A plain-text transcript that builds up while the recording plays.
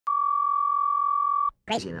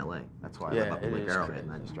crazy in L.A. That's why I live up in Lake Arrowhead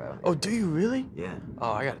and I just drive. Oh, do you really? Yeah.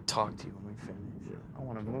 Oh, I got to talk to you when we finish. Yeah. I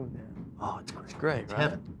want to move there. Oh, it's great. It's great, it's right?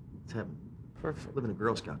 Heaven. It's heaven. Perfect. I live in a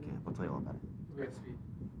Girl Scout camp. I'll tell you all about it. We have speed.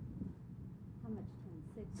 How much?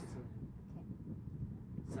 6.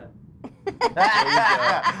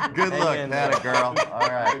 Good look, Hang in that a there. girl. All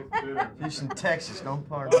right. Houston, Texas. Don't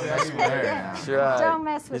mess with her now. That's right. Don't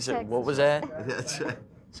mess with Texas. What was that? That's right.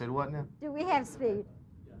 Said what now? Do we have speed?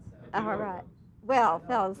 All right. Well,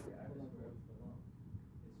 fellas.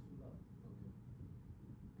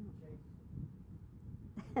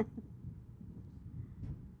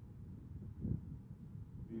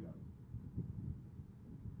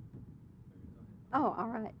 Oh, all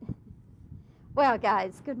right. Well,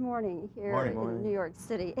 guys, good morning here in New York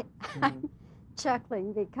City. I'm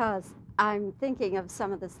chuckling because I'm thinking of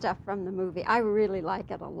some of the stuff from the movie. I really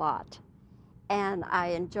like it a lot, and I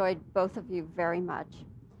enjoyed both of you very much.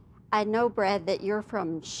 I know, Brad, that you're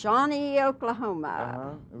from Shawnee,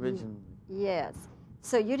 Oklahoma. Originally. Yes.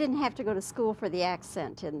 So you didn't have to go to school for the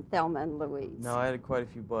accent in Thelma and Louise. No, I had quite a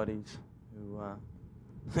few buddies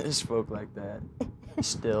who spoke like that.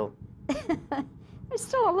 Still. There's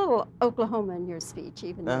still a little Oklahoma in your speech,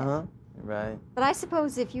 even now. Right. But I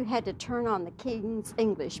suppose if you had to turn on the King's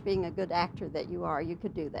English, being a good actor that you are, you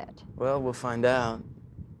could do that. Well, we'll find out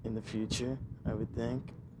in the future, I would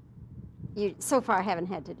think. You so far haven't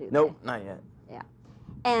had to do that. Nope, not yet. Yeah.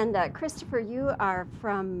 And Christopher, you are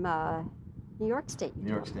from New York State.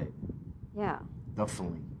 New York State. Yeah.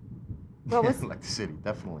 Definitely. Well, like the city,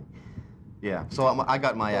 definitely. Yeah. So I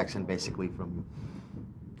got my accent basically from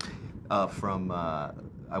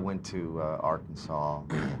I went to Arkansas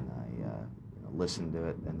and I listened to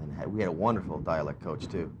it, and then we had a wonderful dialect coach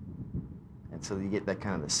too. And so you get that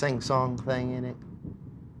kind of the sing-song thing in it,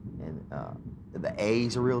 and the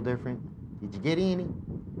A's are real different. Did you get any?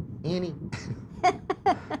 Any?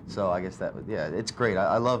 So I guess that was, yeah, it's great.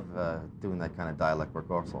 I love doing that kind of dialect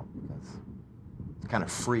work also because it's kind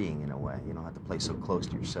of freeing in a way. You don't have to play so close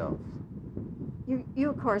to yourself. You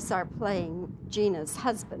of course, are playing Gina's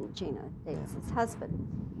husband, Gina Davis's husband.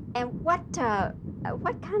 And what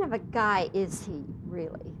kind of a guy is he,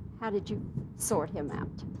 really? How did you sort him out?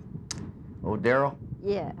 Oh, Daryl?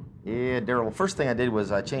 Yeah. Yeah, Daryl. Well, first thing I did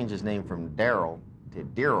was I changed his name from Daryl to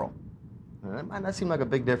Daryl. That might not seem like a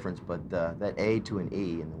big difference, but that A to an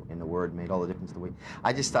E in the word made all the difference. The way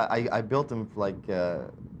I just thought I built him like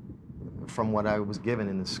from what I was given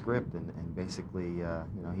in the script, and basically, you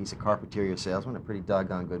know, he's a Carpinteria salesman, a pretty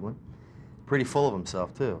doggone good one, pretty full of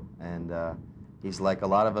himself too, and he's like a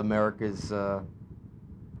lot of America's, you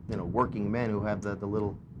know, working men who have the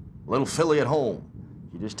little filly at home.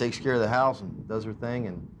 She just takes care of the house and does her thing,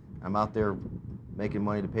 and I'm out there making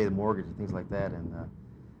money to pay the mortgage and things like that, and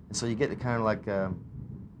so you get it kind of like,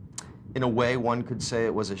 in a way, one could say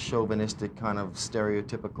it was a chauvinistic kind of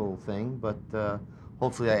stereotypical thing, but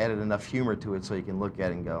hopefully I added enough humor to it so you can look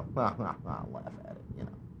at it and go, well, I'll laugh at it, you know,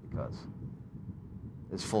 because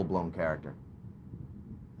it's full-blown character.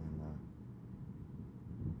 And,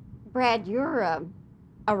 Brad, you're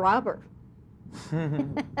a robber.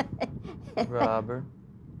 Robber.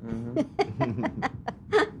 Mm-hmm.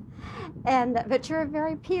 But you're a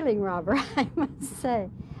very appealing robber, I must say.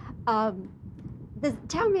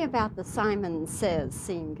 Tell me about the Simon Says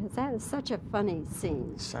scene, because that is such a funny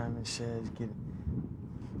scene. Simon Says,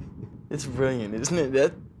 it's brilliant, isn't it?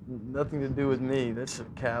 That nothing to do with me. That's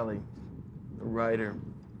Callie, the writer.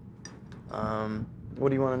 What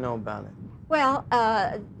do you want to know about it? Well,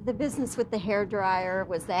 the business with the hairdryer,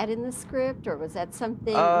 was that in the script, or was that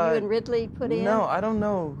something you and Ridley put in? No, I don't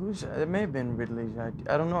know. It may have been Ridley's.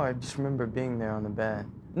 I don't know. I just remember being there on the bed.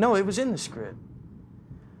 No, it was in the script.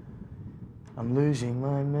 I'm losing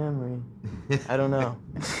my memory. I don't know.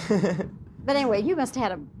 But anyway, you must have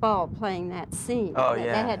had a ball playing that scene. Oh,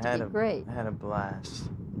 yeah. That had to be great. I had a blast,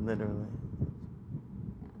 literally.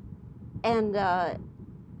 And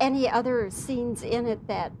any other scenes in it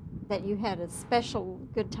that you had a special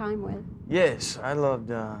good time with? Yes, I loved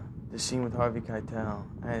the scene with Harvey Keitel.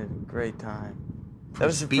 I had a great time. That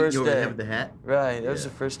was the first you day. With the hat? Right, that was the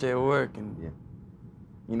first day of work, and yeah.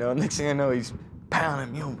 You know, next thing I know, he's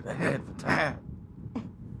pounding me over the head with the hat.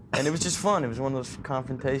 And it was just fun. It was one of those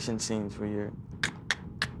confrontation scenes where you're...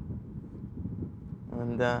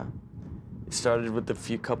 And it started with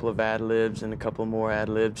a couple of ad-libs and a couple more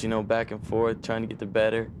ad-libs, you know, back and forth, trying to get the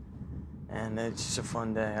better. And it's just a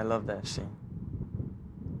fun day. I love that scene.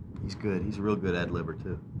 He's good. He's a real good ad-libber,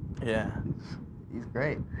 too. Yeah. He's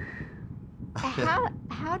great.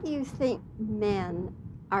 How do you think men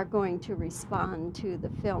are going to respond to the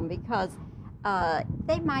film? Because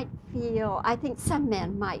they might feel, I think some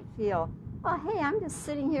men might feel Well, hey, I'm just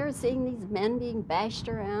sitting here seeing these men being bashed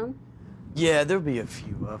around. Yeah, there'll be a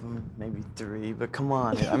few of them, maybe 3, but come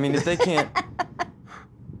on. I mean, if they can't,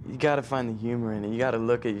 you gotta find the humor in it. You gotta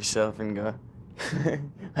look at yourself and go,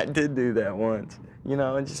 I did do that once, you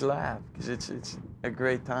know, and just laugh, because it's a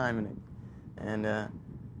great time, and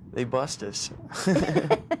they bust us.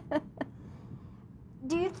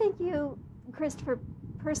 Do you think you, Christopher,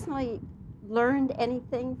 personally learned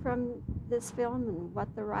anything from this film and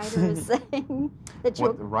what the writer is saying?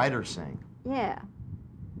 What the writer's saying? Yeah.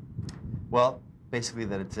 Well, basically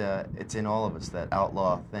that it's in all of us, that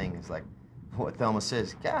outlaw thing. It's like what Thelma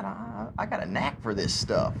says, God, I got a knack for this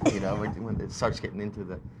stuff, you know, when it starts getting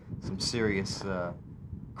into some serious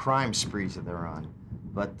crime sprees that they're on.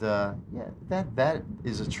 But yeah, that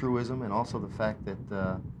is a truism, and also the fact that,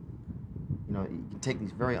 you know, you can take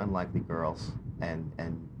these very unlikely girls and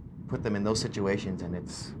put them in those situations, and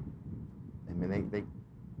I mean, they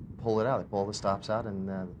pull it out, they pull the stops out, and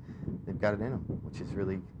they've got it in them, which is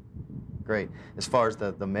really great. As far as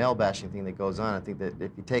the male bashing thing that goes on, I think that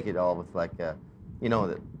if you take it all with like, you know,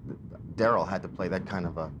 that Daryl had to play that kind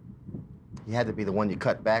of he had to be the one you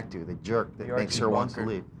cut back to, the jerk that makes her want to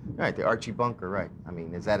leave. Right, the Archie Bunker, right. I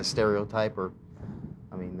mean, is that a stereotype, or,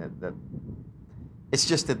 I mean, that it's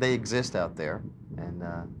just that they exist out there, and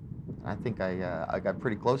I think I got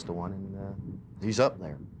pretty close to one, and he's up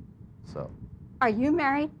there, so. Are you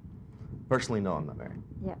married? Personally, no, I'm not married.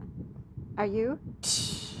 Yeah. Are you?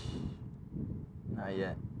 Not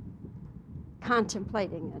yet.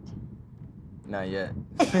 Contemplating it. Not yet.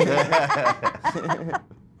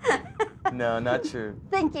 No, not true.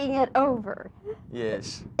 Thinking it over.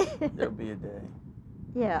 Yes, there'll be a day.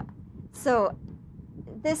 Yeah. So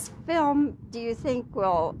this film, do you think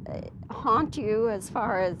will haunt you as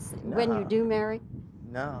far as when you do marry?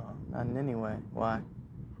 No, not in any way. Why?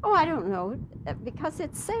 Oh, I don't know. Because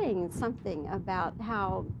it's saying something about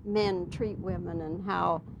how men treat women and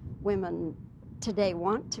how women today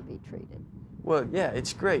want to be treated. Well, yeah,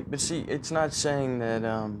 it's great. But see, it's not saying that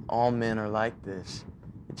all men are like this.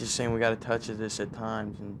 It's just saying we got a touch of this at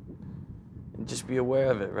times, and just be aware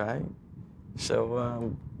of it, right?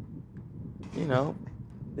 So, you know,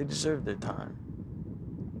 they deserve their time.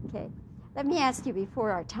 Okay. Let me ask you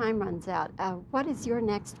before our time runs out, what is your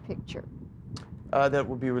next picture? That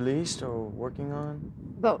will be released or working on?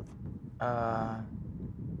 Both.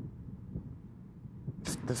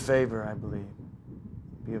 The Favor, I believe.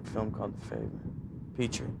 Be a film called The Favor.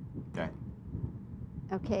 Petrie. Okay.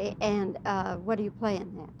 Okay, and what do you play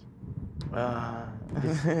in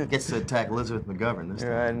that? Gets to attack Elizabeth McGovern this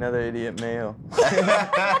time. Right, another idiot male.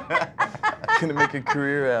 Gonna make a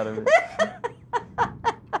career out of it.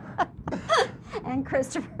 And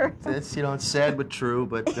Christopher. It's, you know, it's sad but true,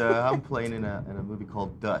 but I'm playing in a movie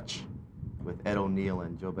called Dutch with Ed O'Neill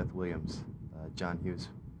and Jo Beth Williams, John Hughes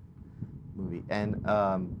movie. And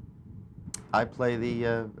I play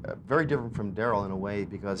the, very different from Daryl in a way,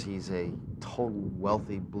 because he's a total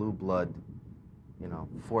wealthy blue blood, you know,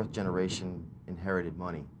 4th generation inherited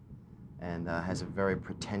money, and has a very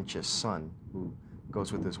pretentious son who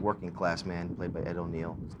goes with this working class man played by Ed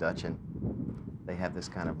O'Neill, who's Dutch, and they have this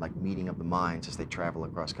kind of like meeting of the minds as they travel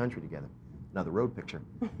across country together. Another road picture.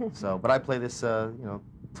 So, but I play this, you know,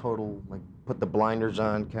 total, like, put the blinders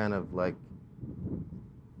on, kind of like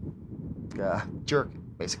jerk,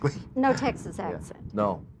 basically. No Texas accent.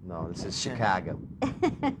 Yeah. No, this is Chicago.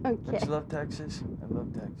 Okay. Don't you love Texas? I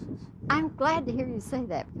love Texas. I'm glad to hear you say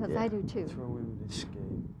that, because I do too. That's where we would escape.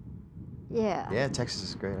 Yeah. Yeah, Texas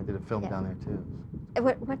is great. I did a film down there too.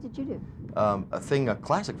 What did you do? A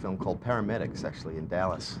classic film called Paramedics, actually, in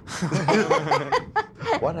Dallas.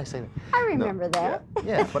 Why did I say that? I remember that.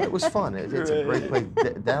 Yeah, but it was fun. It's a great place.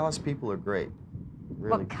 Dallas people are great.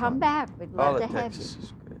 Really Well, come fun. back. We'd love to have Texas you.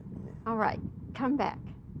 is great. All right, come back.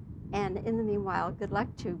 And in the meanwhile, good luck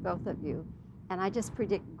to both of you. And I just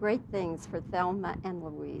predict great things for Thelma and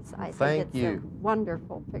Louise. I think it's a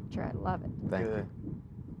wonderful picture. I love it. Thank you.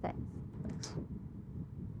 Thanks.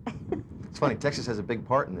 It's funny, Texas has a big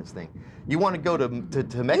part in this thing. You want to go to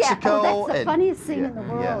Mexico. Yeah, oh, that's the and, funniest thing in the yeah,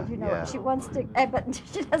 world, yeah, you know. yeah. She wants to, but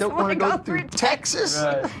she doesn't Don't want to wanna go through Texas.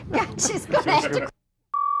 Right. Yeah, she's going to have to.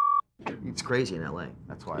 It's crazy in LA.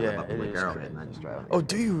 That's why I Yeah, love the it Lake is Arrowhead, crazy. and I just drive. Oh,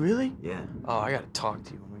 do you really? Yeah. Oh, I gotta talk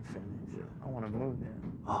to you when we finish. I want to move there.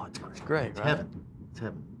 Oh, it's great. It's great, It's right? heaven. It's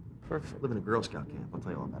heaven. Perfect. Live in a Girl Scout camp. I'll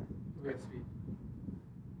tell you all about it. We got speed.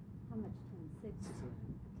 How much? 6?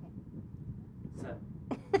 7.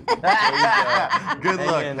 Good Hang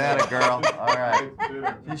luck, in that there. a girl. All right.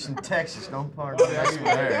 Houston, Texas. Don't party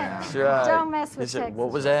there. That's right. Don't mess with Is it- Texas.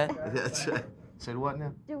 What was that? That's right. Said what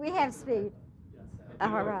now? Do we have speed?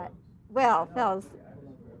 All right. Well, fellas,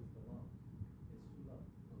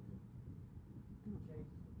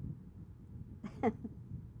 Oh,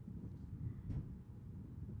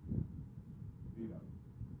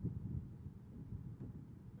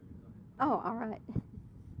 all right.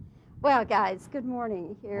 Well, guys, good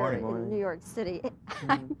morning here Morning. in New York City.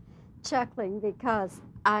 I'm chuckling because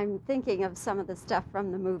I'm thinking of some of the stuff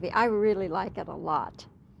from the movie. I really like it a lot,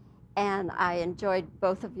 and I enjoyed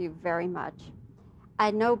both of you very much.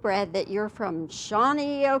 I know, Brad, that you're from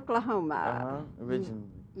Shawnee, Oklahoma. Originally.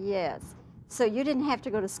 Yes. So you didn't have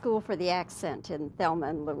to go to school for the accent in Thelma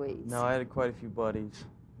and Louise. No, I had quite a few buddies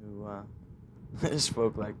who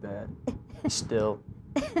spoke like that. Still.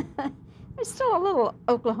 There's still a little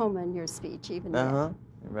Oklahoma in your speech, even now.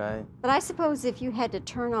 Right. But I suppose if you had to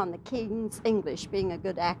turn on the King's English, being a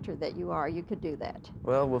good actor that you are, you could do that.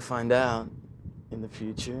 Well, we'll find out in the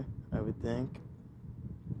future, I would think.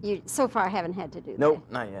 You so far haven't had to do that. Nope,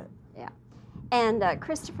 not yet. Yeah. And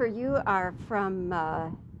Christopher, you are from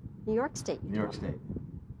New York State. New York State.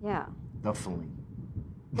 Yeah. Definitely.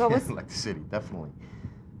 Well, like the city, definitely.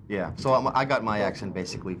 Yeah. So I got my accent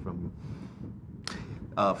basically from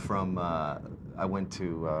I went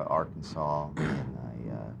to Arkansas and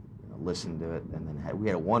I listened to it, and then we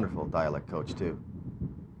had a wonderful dialect coach too.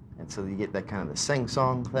 And so you get that kind of the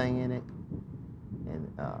sing-song thing in it, and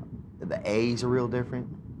the A's are real different.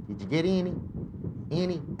 Did you get any?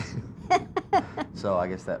 Any? So I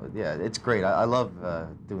guess that was, yeah, it's great. I love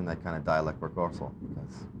doing that kind of dialect work also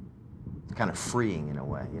because it's kind of freeing in a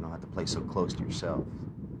way. You don't have to play so close to yourself.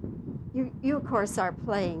 You of course, are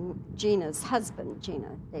playing Gina's husband, Gina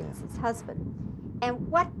Davis's husband. And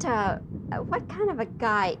what kind of a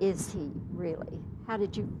guy is he, really? How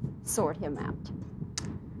did you sort him out?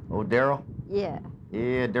 Oh, Daryl? Yeah.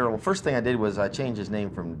 Yeah, Daryl. Well, first thing I did was I changed his name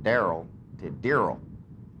from Daryl to Daryl.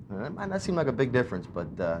 That might not seem like a big difference,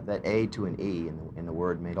 but that A to an E in the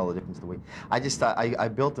word made all the difference. The way I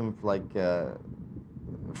built him like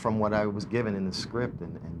from what I was given in the script,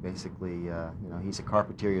 and basically, you know, he's a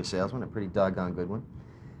carpinteria salesman, a pretty doggone good one,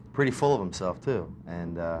 pretty full of himself too,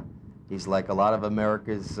 and he's like a lot of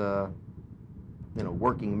America's, you know,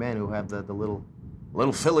 working men who have the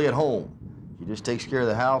little filly at home. She just takes care of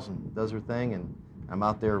the house and does her thing, and I'm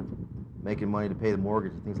out there making money to pay the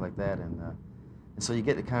mortgage and things like that, and so you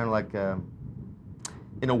get it kind of like,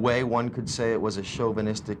 in a way, one could say it was a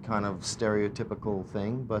chauvinistic kind of stereotypical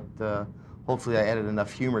thing, but hopefully I added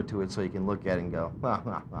enough humor to it so you can look at it and go, laugh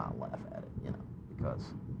at it, you know,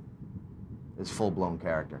 because it's full-blown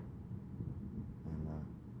character. And,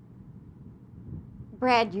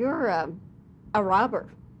 Brad, you're a robber.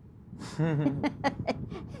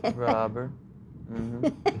 Robber.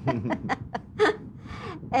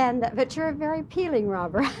 But you're a very appealing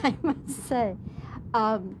robber, I must say.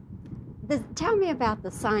 Tell me about the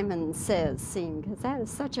Simon Says scene, because that is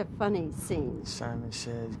such a funny scene. Simon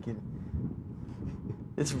Says,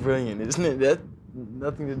 it's brilliant, isn't it? That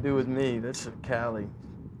nothing to do with me. That's Callie,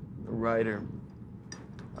 the writer.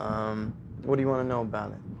 What do you want to know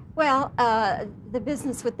about it? Well, the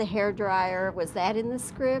business with the hairdryer, was that in the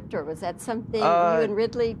script, or was that something you and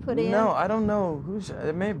Ridley put in? No, I don't know.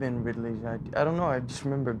 It may have been Ridley's. I don't know. I just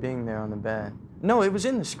remember being there on the bat. No, it was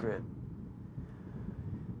in the script.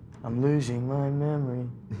 I'm losing my memory.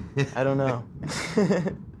 I don't know.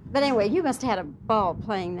 But anyway, you must have had a ball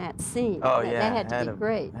playing that scene. Oh, yeah. That had to be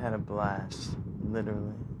great. I had a blast,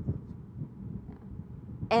 literally.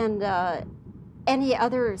 And any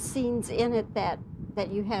other scenes in it that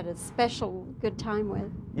you had a special good time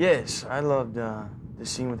with? Yes, I loved the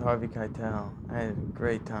scene with Harvey Keitel. I had a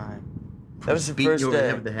great time. That was the beating first you over the day.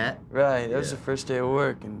 head with the hat? Right, that was the first day of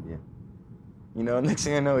work, and you know, next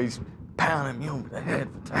thing I know, he's pounding me over the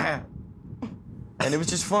head with the hat. And it was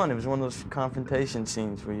just fun. It was one of those confrontation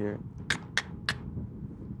scenes where you're,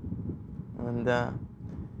 and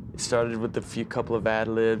it started with a couple of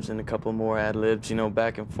ad-libs and a couple more ad-libs, you know,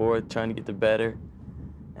 back and forth, trying to get the better.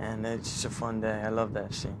 And it's just a fun day. I love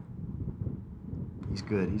that scene. He's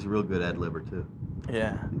good. He's a real good ad-libber, too.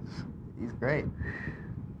 Yeah. He's great.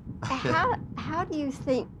 How do you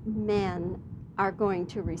think men are going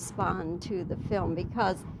to respond to the film?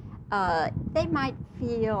 Because they might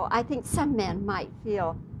feel, I think some men might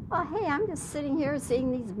feel, well, hey, I'm just sitting here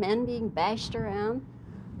seeing these men being bashed around.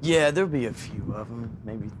 Yeah, there'll be a few of them,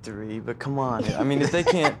 maybe 3, but come on. I mean, if they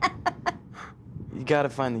can't, you gotta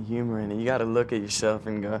find the humor in it. You gotta look at yourself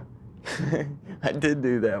and go, I did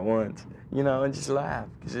do that once, you know, and just laugh,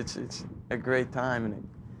 because it's a great time in it.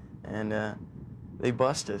 And they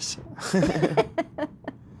bust us.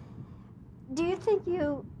 Do you think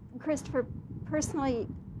you, Christopher, personally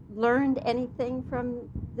learned anything from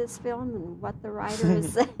this film and what the writer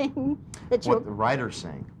is saying? What the writer's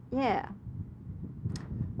saying? Yeah.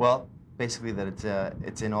 Well, basically that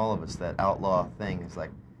it's in all of us, that outlaw thing. It's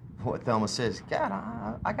like what Thelma says, God,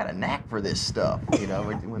 I got a knack for this stuff, you know,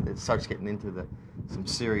 when it starts getting into some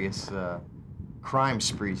serious crime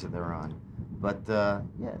sprees that they're on. But yeah,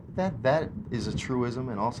 that is a truism,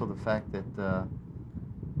 and also the fact that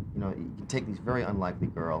you know, you can take these very unlikely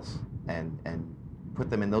girls and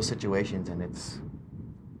put them in those situations, and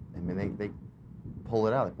I mean, they pull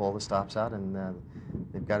it out, they pull the stops out, and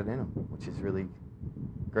they've got it in them, which is really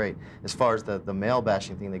great. As far as the male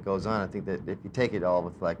bashing thing that goes on, I think that if you take it all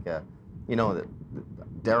with like, you know, that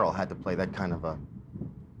Daryl had to play that kind of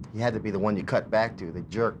he had to be the one you cut back to, the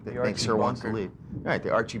jerk that makes her want to leave. Right,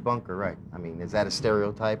 the Archie Bunker, right. I mean, is that a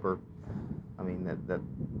stereotype, or, I mean, that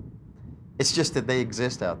it's just that they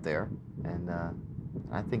exist out there, and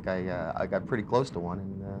I think I got pretty close to one,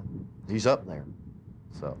 and he's up there,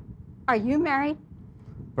 so. Are you married?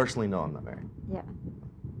 Personally, no, I'm not married. Yeah.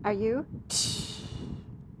 Are you?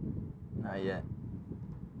 Not yet.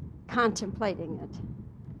 Contemplating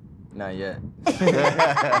it. Not yet.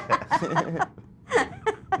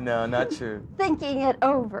 No, not true. Thinking it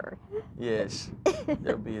over. Yes,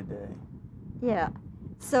 there'll be a day. Yeah.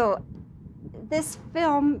 So, this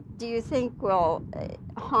film, do you think will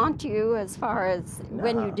haunt you as far as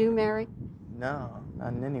when you do marry? No,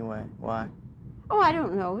 not in any way. Why? Oh, I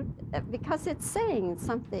don't know. Because it's saying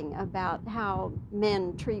something about how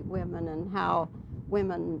men treat women and how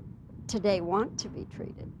women today want to be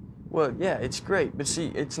treated. Well, yeah, it's great. But see,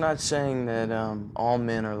 it's not saying that all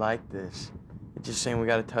men are like this. It's just saying we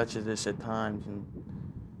got a touch of this at times, and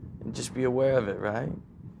just be aware of it, right?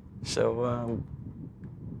 So,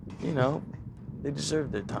 you know, they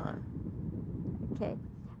deserve their time. Okay.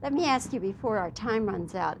 Let me ask you before our time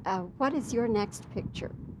runs out, what is your next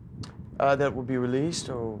picture? That will be released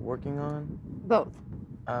or working on? Both.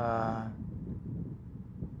 The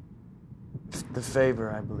Favor,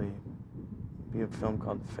 I believe. Be a film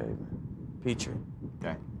called The Favor. Petrie.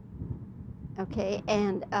 Okay. Okay,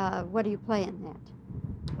 and what do you play in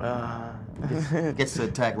that? Gets to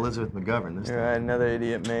attack Elizabeth McGovern this time. Right, another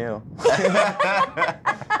idiot male.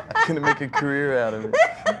 Gonna make a career out of it.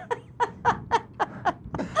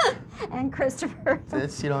 And Christopher.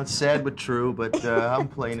 It's, you know, it's sad but true, but I'm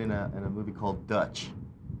playing in a movie called Dutch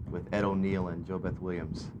with Ed O'Neill and Jo Beth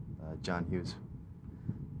Williams, John Hughes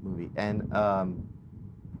movie. And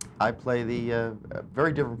I play the,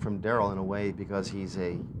 very different from Daryl in a way, because he's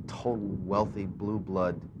a total wealthy blue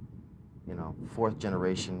blood, you know, 4th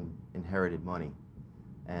generation inherited money,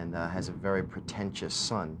 and has a very pretentious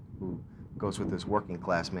son who goes with this working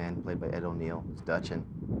class man played by Ed O'Neill, who's Dutch, and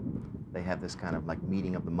they have this kind of like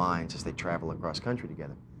meeting of the minds as they travel across country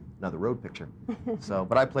together. Another road picture. So,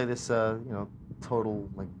 but I play this, you know, total,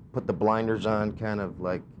 like, put the blinders on, kind of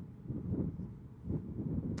like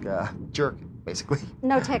jerk, basically.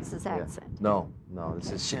 No Texas accent. Yeah. No,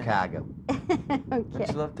 this is Chicago. Don't Okay.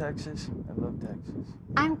 you love Texas? I love Texas.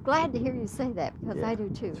 I'm glad to hear you say that, because Yeah. I do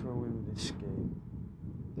too. That's where we would escape.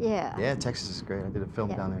 Yeah. Yeah, Texas is great. I did a film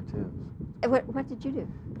Yeah. down there too. What did you do?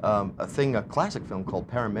 A classic film called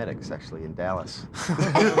Paramedics, actually, in Dallas.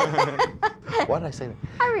 Why did I say that?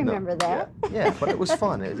 I remember No, that. Yeah, but it was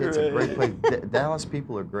fun. It's a great place. Dallas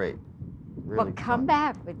people are great. Really Well, come fun.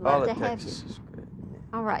 back. We'd All love to of have Texas is great. you.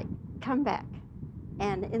 All right, come back.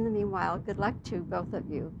 And in the meanwhile, good luck to both of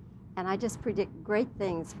you. And I just predict great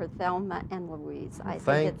things for Thelma and Louise. I think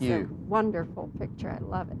Thank it's you. a wonderful picture. I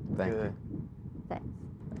love it. Thank Good. you. Thanks.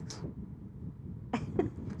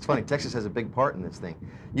 It's funny, Texas has a big part in this thing.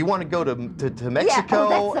 You want to go to Yeah, Mexico? oh,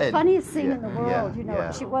 that's the and- funniest thing in the yeah, world, yeah, you know.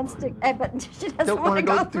 yeah. She wants to, but she doesn't Don't want to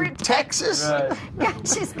go through through Texas? Right. Yeah,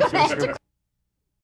 she's going to have to